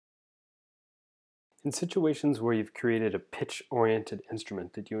In situations where you've created a pitch-oriented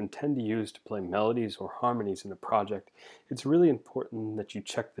instrument that you intend to use to play melodies or harmonies in a project, it's really important that you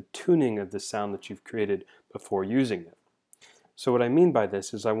check the tuning of the sound that you've created before using it. So what I mean by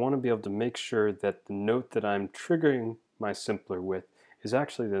this is I want to be able to make sure that the note that I'm triggering my simpler with is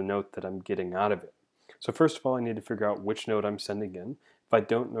actually the note that I'm getting out of it. So first of all, I need to figure out which note I'm sending in. If I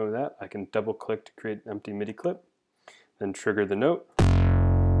don't know that, I can double-click to create an empty MIDI clip, then trigger the note.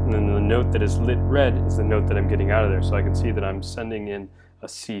 And then the note that is lit red is the note that I'm getting out of there, so I can see that I'm sending in a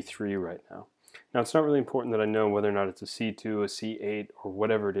C3 right now. Now it's not really important that I know whether or not it's a C2, a C8, or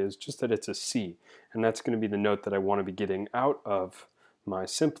whatever it is, just that it's a C, and that's going to be the note that I want to be getting out of my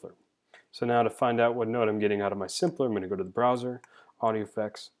simpler. So now to find out what note I'm getting out of my simpler, I'm going to go to the browser, Audio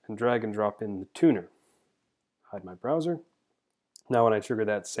Effects, and drag and drop in the tuner. Hide my browser. Now when I trigger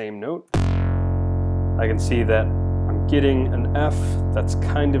that same note, I can see that I'm getting an F that's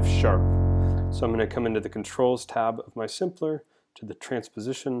kind of sharp. So I'm going to come into the Controls tab of my simpler to the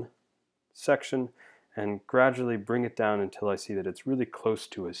Transposition section and gradually bring it down until I see that it's really close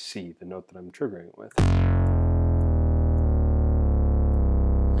to a C, the note that I'm triggering it with.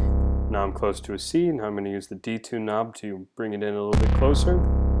 Now I'm close to a C. Now I'm going to use the detune knob to bring it in a little bit closer.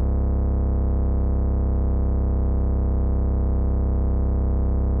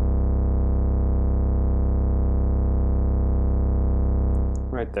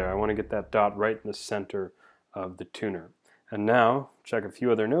 Right there, I want to get that dot right in the center of the tuner. And now, check a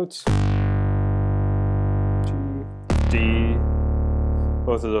few other notes. G, D.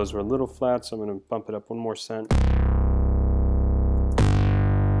 Both of those were a little flat, so I'm going to bump it up one more cent.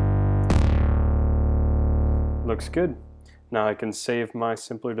 Looks good. Now I can save my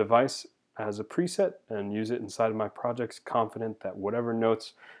simpler device as a preset and use it inside of my projects, confident that whatever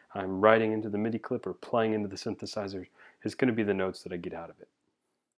notes I'm writing into the MIDI clip or playing into the synthesizer is going to be the notes that I get out of it.